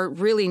skins are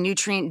really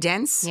nutrient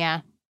dense.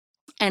 Yeah.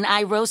 And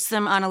I roast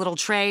them on a little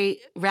tray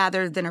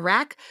rather than a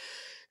rack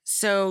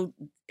so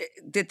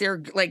that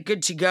they're like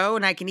good to go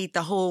and I can eat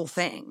the whole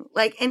thing.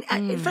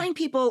 I find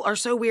people are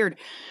so weird.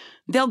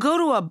 They'll go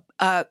to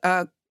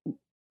a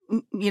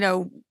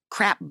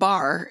crap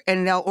bar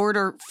and they'll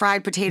order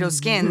fried potato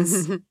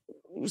skins.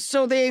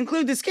 So they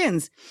include the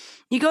skins.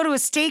 You go to a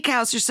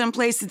steakhouse or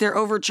someplace that they're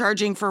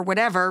overcharging for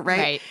whatever, right?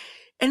 Right.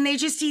 And they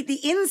just eat the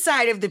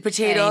inside of the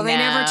potato. They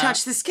never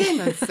touch the skin.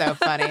 That's so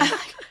funny.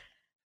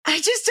 I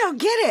just don't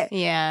get it.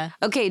 Yeah.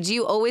 Okay, do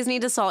you always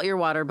need to salt your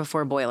water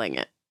before boiling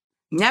it?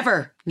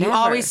 Never. You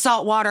always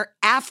salt water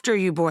after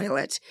you boil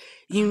it.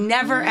 You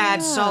never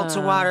add salt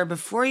to water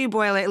before you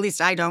boil it. At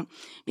least I don't,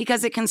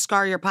 because it can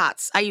scar your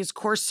pots. I use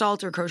coarse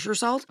salt or kosher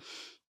salt.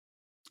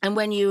 And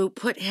when you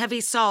put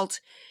heavy salt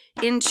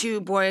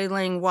into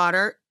boiling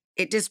water,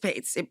 it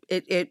dissipates.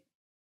 It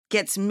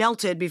gets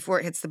melted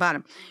before it hits the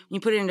bottom. When you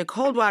put it into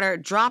cold water,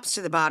 it drops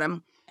to the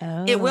bottom.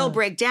 Oh. It will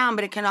break down,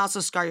 but it can also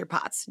scar your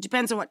pots. It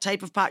depends on what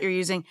type of pot you're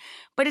using,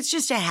 but it's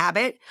just a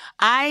habit.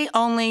 I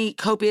only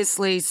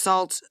copiously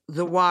salt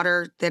the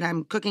water that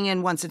I'm cooking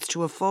in once it's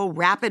to a full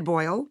rapid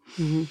boil.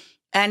 Mm-hmm.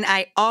 And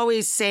I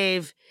always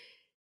save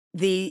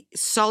the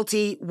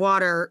salty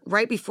water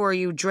right before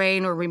you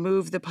drain or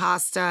remove the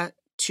pasta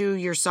to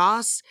your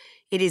sauce.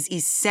 It is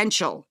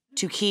essential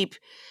to keep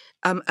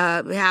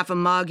half a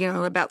mug,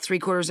 about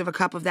 3/4 of a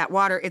cup of that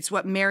water. It's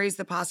what marries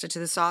the pasta to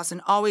the sauce. And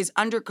always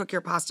undercook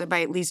your pasta by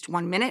at least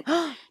 1 minute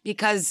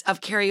because of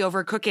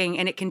carryover cooking,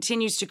 and it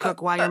continues to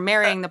cook while you're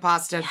marrying the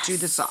pasta to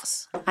the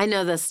sauce. I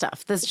know this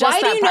stuff.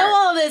 Why do you know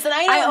all this and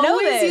I don't know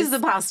this? I always use the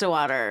pasta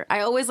water.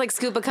 I always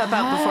scoop a cup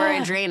out before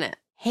I drain it.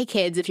 Hey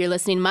kids, if you're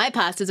listening, my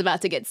pasta's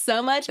about to get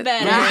so much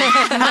better.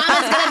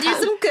 Mama's gonna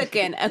do some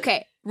cooking.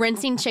 Okay,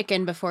 rinsing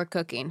chicken before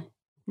cooking.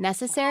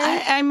 Necessary?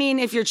 I mean,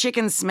 if your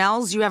chicken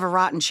smells, you have a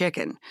rotten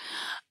chicken.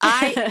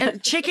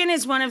 Chicken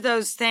is one of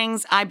those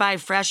things I buy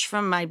fresh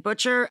from my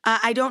butcher.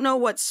 I don't know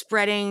what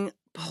spreading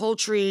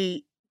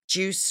poultry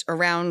juice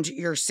around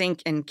your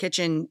sink and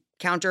kitchen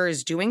counter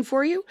is doing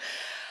for you.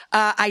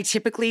 I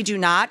typically do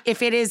not.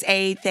 If it is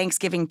a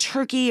Thanksgiving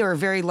turkey or a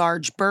very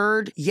large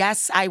bird,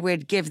 yes, I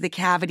would give the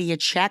cavity a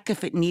check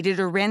if it needed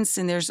a rinse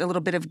and there's a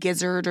little bit of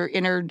gizzard or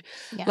innard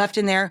left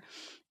in there.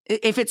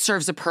 If it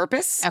serves a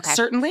purpose,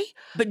 certainly.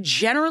 But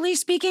generally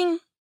speaking,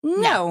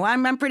 no,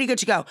 I'm pretty good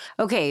to go.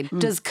 Okay,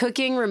 does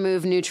cooking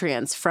remove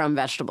nutrients from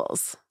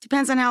vegetables?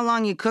 Depends on how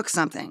long you cook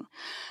something.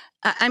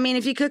 I mean,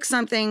 if you cook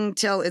something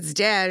till it's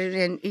dead,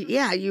 and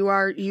yeah, you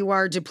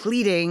are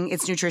depleting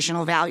its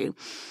nutritional value.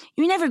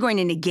 You're never going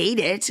to negate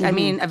it. I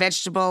mean, a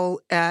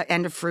vegetable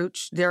and a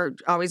fruit, they're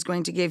always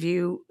going to give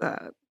you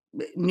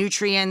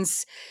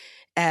nutrients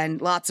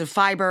and lots of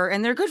fiber,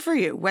 and they're good for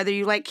you. Whether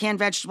you like canned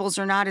vegetables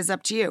or not is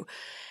up to you.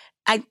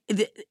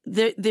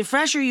 The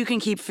fresher you can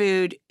keep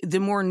food, the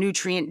more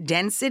nutrient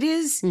dense it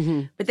is,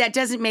 but that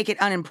doesn't make it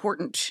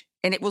unimportant,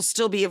 and it will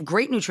still be of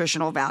great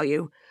nutritional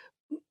value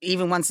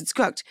even once it's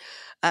cooked.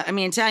 I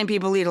mean, Italian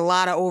people eat a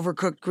lot of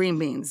overcooked green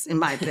beans, in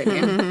my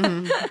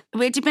opinion.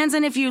 It depends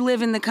on if you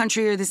live in the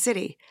country or the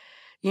city.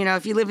 You know,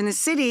 if you live in the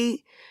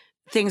city,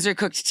 things are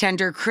cooked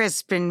tender,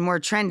 crisp, and more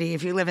trendy.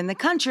 If you live in the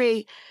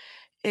country,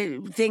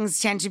 things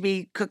tend to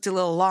be cooked a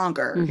little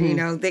longer, you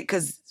know,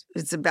 because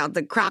it's about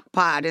the crock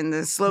pot and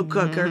the slow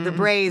cook or the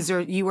braise,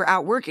 or you were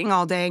out working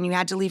all day and you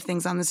had to leave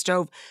things on the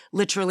stove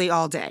literally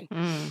all day.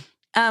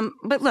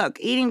 But look,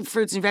 eating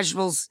fruits and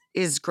vegetables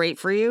is great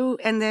for you.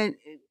 And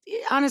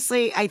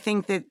honestly, I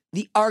think that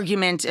the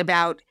argument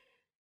about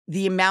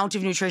the amount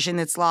of nutrition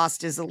that's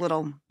lost is a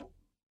little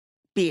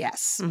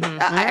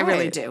BS. I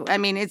really do. I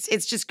mean, it's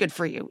just good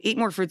for you. Eat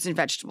more fruits and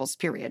vegetables,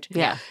 period.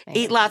 Yeah.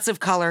 Eat lots of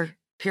color,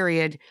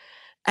 period.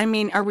 I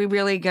mean, are we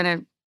really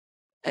going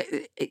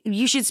to...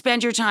 you should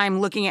spend your time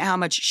looking at how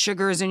much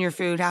sugar is in your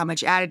food, how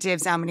much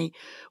additives, how many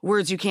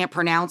words you can't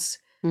pronounce.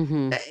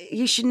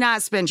 You should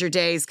not spend your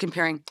days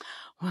comparing,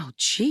 well,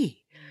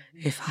 gee,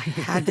 if I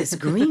had this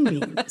green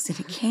beans in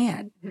a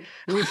can.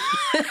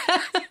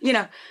 You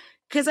know,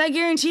 because I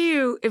guarantee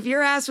you, if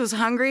your ass was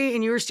hungry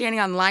and you were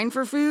standing online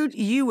for food,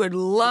 you would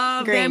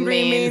love green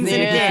beans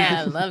in a can.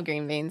 Yeah, I love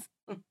green beans.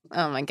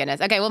 Oh, my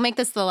goodness. Okay, we'll make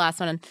this the last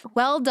one.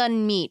 Well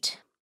done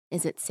meat.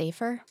 Is it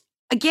safer?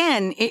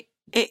 Again,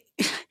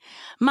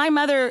 my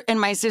mother and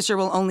my sister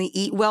will only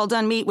eat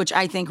well-done meat, which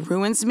I think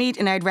ruins meat,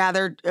 and I'd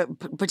rather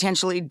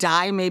potentially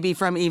die maybe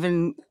from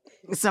even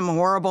some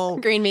horrible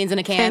green beans in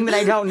a can thing that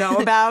I don't know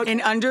about in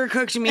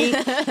undercooked meat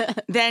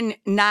than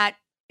not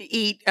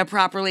eat a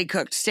properly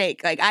cooked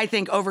steak. Like, I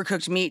think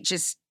overcooked meat,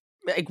 just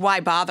like,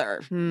 why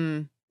bother?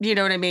 You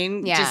know what I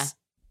mean? Yeah.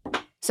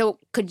 So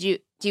can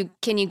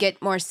you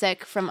get more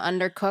sick from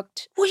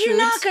undercooked Well, you're foods?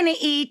 not going to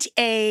eat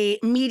a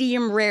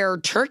medium rare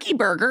turkey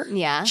burger.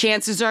 Yeah.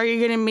 Chances are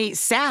you're going to meet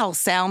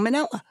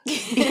salmonella.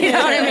 You know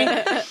what I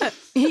mean?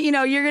 You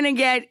know, you're going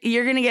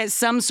to get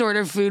some sort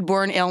of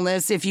foodborne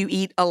illness if you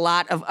eat a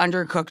lot of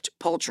undercooked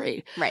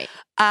poultry. Right.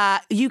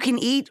 You can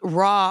eat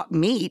raw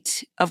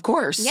meat, of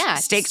course. Yeah.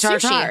 Steak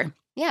sushi. tartare.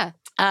 Yeah.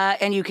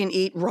 And you can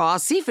eat raw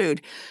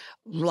seafood.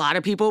 A lot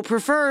of people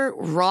prefer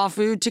raw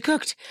food to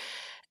cooked.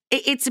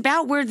 It's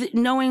about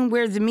knowing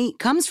where the meat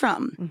comes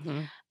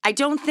from. I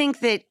don't think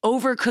that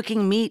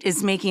overcooking meat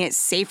is making it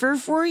safer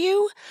for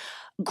you.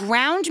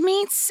 Ground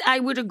meats,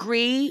 I would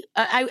agree.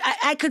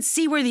 I could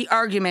see where the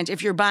argument,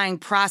 if you're buying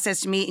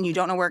processed meat and you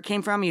don't know where it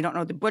came from, you don't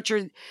know the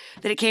butcher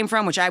that it came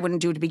from, which I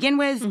wouldn't do to begin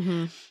with.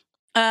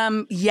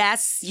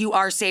 Yes, you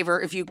are safer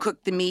if you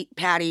cook the meat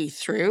patty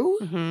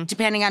through,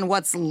 depending on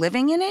what's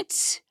living in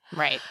it.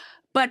 Right.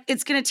 But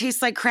it's going to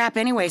taste like crap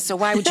anyway, so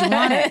why would you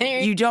want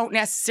it? You don't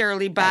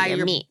necessarily buy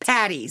your meat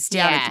patties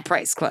down at the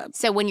Price Club.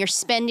 So when you're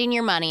spending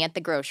your money at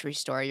the grocery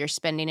store, you're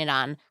spending it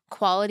on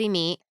quality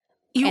meat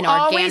and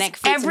always, organic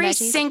fruits every and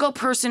veggies? single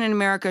person in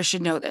America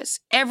should know this.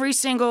 Every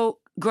single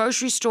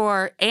grocery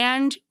store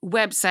and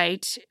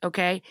website,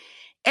 okay?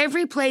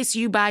 Every place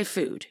you buy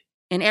food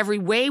and every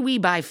way we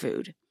buy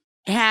food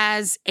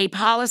has a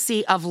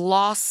policy of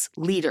loss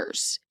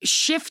leaders.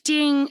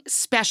 Shifting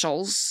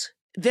specials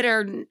that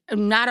are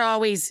not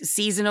always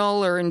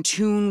seasonal or in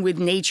tune with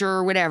nature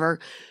or whatever.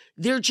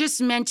 They're just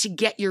meant to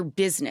get your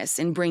business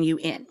and bring you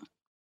in.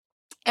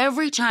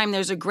 Every time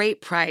there's a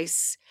great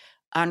price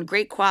on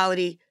great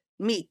quality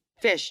meat,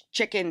 fish,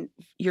 chicken,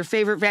 your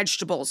favorite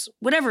vegetables,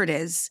 whatever it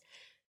is,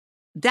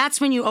 that's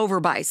when you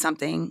overbuy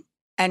something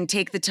and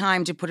take the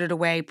time to put it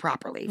away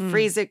properly.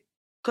 Freeze it,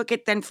 cook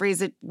it, then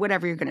freeze it,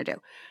 whatever you're going to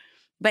do.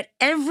 But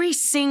every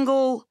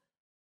single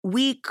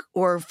week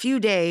or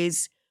few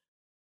days,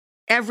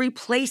 every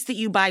place that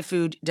you buy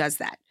food does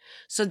that.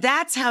 So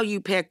that's how you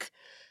pick,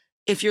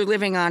 if you're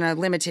living on a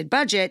limited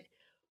budget,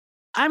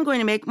 I'm going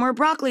to make more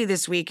broccoli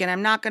this week and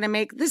I'm not going to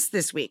make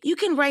this week. You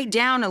can write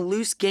down a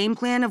loose game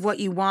plan of what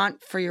you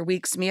want for your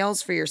week's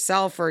meals for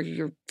yourself or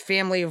your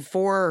family of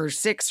 4 or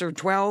 6 or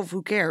 12,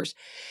 who cares?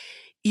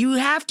 You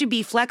have to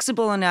be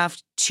flexible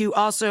enough to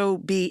also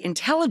be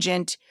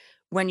intelligent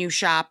when you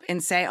shop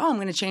and say, oh, I'm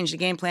going to change the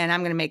game plan.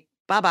 I'm going to make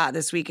baba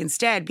this week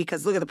instead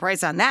because look at the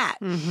price on that.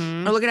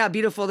 Or look at how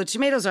beautiful the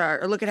tomatoes are.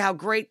 Or look at how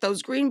great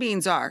those green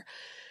beans are.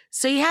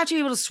 So you have to be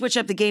able to switch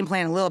up the game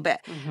plan a little bit.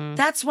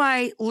 That's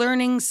why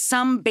learning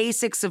some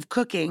basics of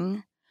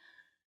cooking,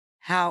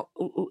 how,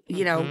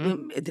 you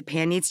know, the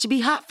pan needs to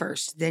be hot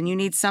first. Then you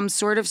need some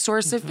sort of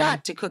source of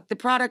fat to cook the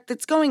product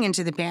that's going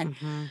into the pan.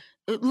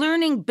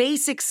 Learning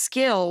basic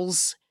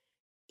skills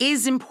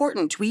is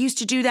important. We used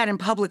to do that in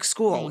public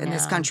school in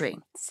this country.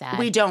 Sad.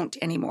 We don't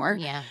anymore.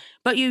 Yeah.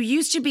 But you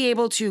used to be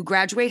able to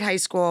graduate high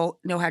school,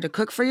 know how to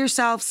cook for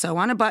yourself, sew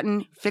on a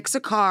button, fix a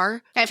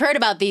car. I've heard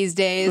about these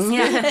days.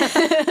 Yeah.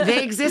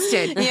 They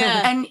existed.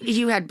 Yeah. And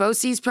you had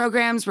BOCES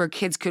programs where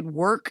kids could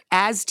work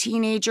as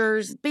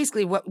teenagers,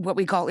 basically what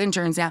we call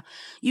interns now.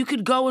 You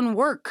could go and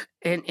work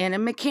in a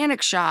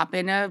mechanic shop,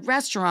 in a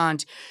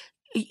restaurant.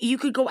 You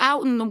could go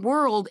out in the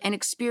world and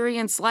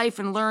experience life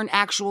and learn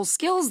actual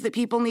skills that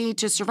people need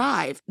to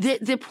survive.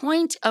 The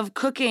point of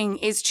cooking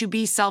is to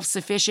be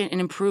self-sufficient and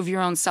improve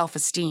your own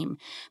self-esteem.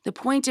 The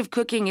point of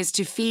cooking is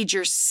to feed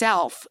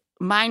yourself,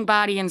 mind,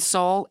 body, and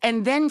soul,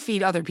 and then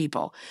feed other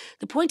people.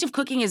 The point of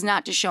cooking is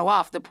not to show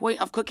off. The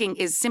point of cooking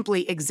is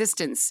simply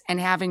existence and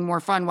having more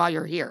fun while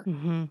you're here.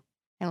 Mm-hmm.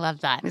 I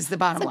love that. Is the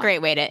bottom That's line. a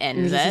great way to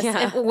end this.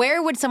 Yeah.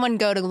 Where would someone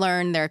go to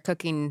learn their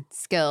cooking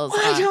skills?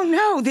 Well, I don't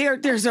know.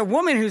 There's a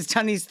woman who's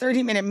done these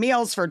 30-minute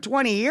meals for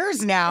 20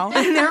 years now,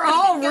 and they're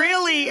all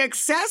really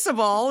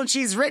accessible.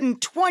 She's written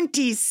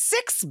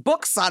 26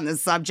 books on the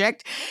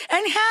subject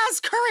and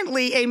has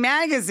currently a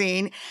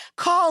magazine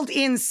called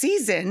In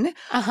Season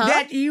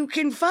that you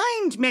can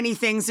find many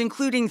things,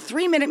 including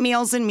 3-minute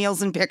meals and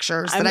meals and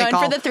pictures. I'm that I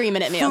going call for the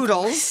 3-minute meal.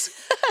 Foodles.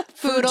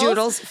 Food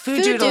doodles.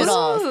 Food doodles.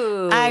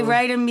 doodles. I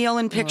write a meal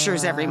and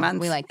pictures every month.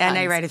 We like and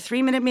I puns. write a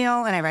 3-minute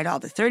meal, and I write all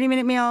the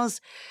 30-minute meals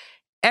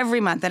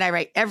every month. And I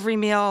write every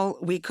meal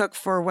we cook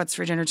for What's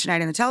for Dinner Tonight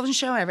on the television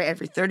show. I write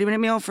every 30-minute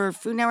meal for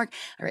Food Network.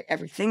 I write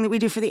everything that we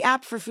do for the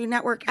app, for Food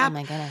Network app. Oh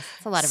my goodness,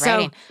 that's a lot of So-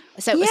 writing.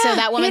 So Yeah,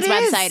 that woman's it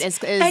is. website is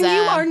and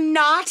you are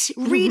not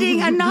reading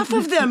enough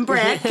of them,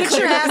 Brett. Get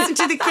your ass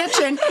into the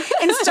kitchen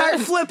and start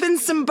flipping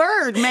some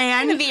bird, I'm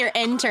man. gonna be your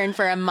intern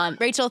for a month.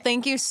 Rachel,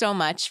 thank you so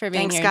much for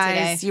being Thanks, here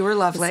guys. today. You were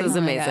lovely. This was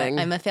Oh my God. amazing.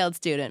 I'm a failed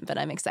student, but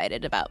I'm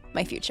excited about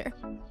my future.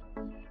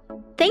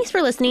 Thanks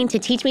for listening to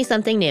Teach Me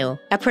Something New,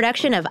 a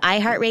production of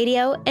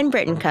iHeartRadio and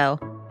Brit & Co.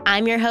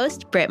 I'm your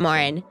host, Britt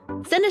Morin.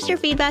 Send us your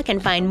feedback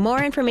and find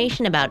more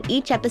information about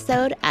each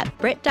episode at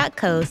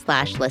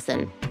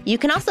brit.co/listen. You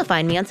can also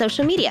find me on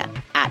social media,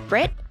 at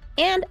Brit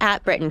and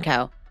at Brit &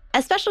 Co.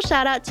 A special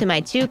shout out to my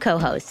 2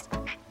 co-hosts,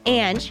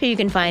 Ange, who you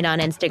can find on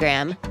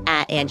Instagram,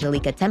 at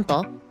Angelica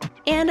Temple,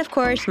 and of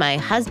course, my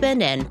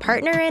husband and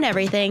partner in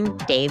everything,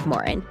 Dave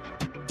Morin.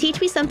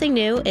 Teach Me Something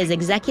New is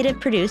executive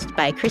produced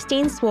by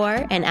Christine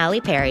Swore and Ali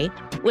Perry,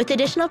 with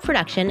additional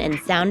production and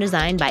sound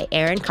design by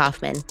Aaron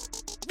Kaufman.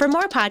 For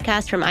more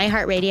podcasts from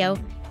iHeartRadio,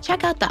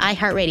 check out the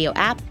iHeartRadio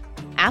app,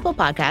 Apple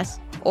Podcasts,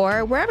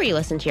 or wherever you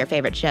listen to your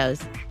favorite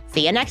shows.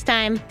 See you next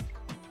time.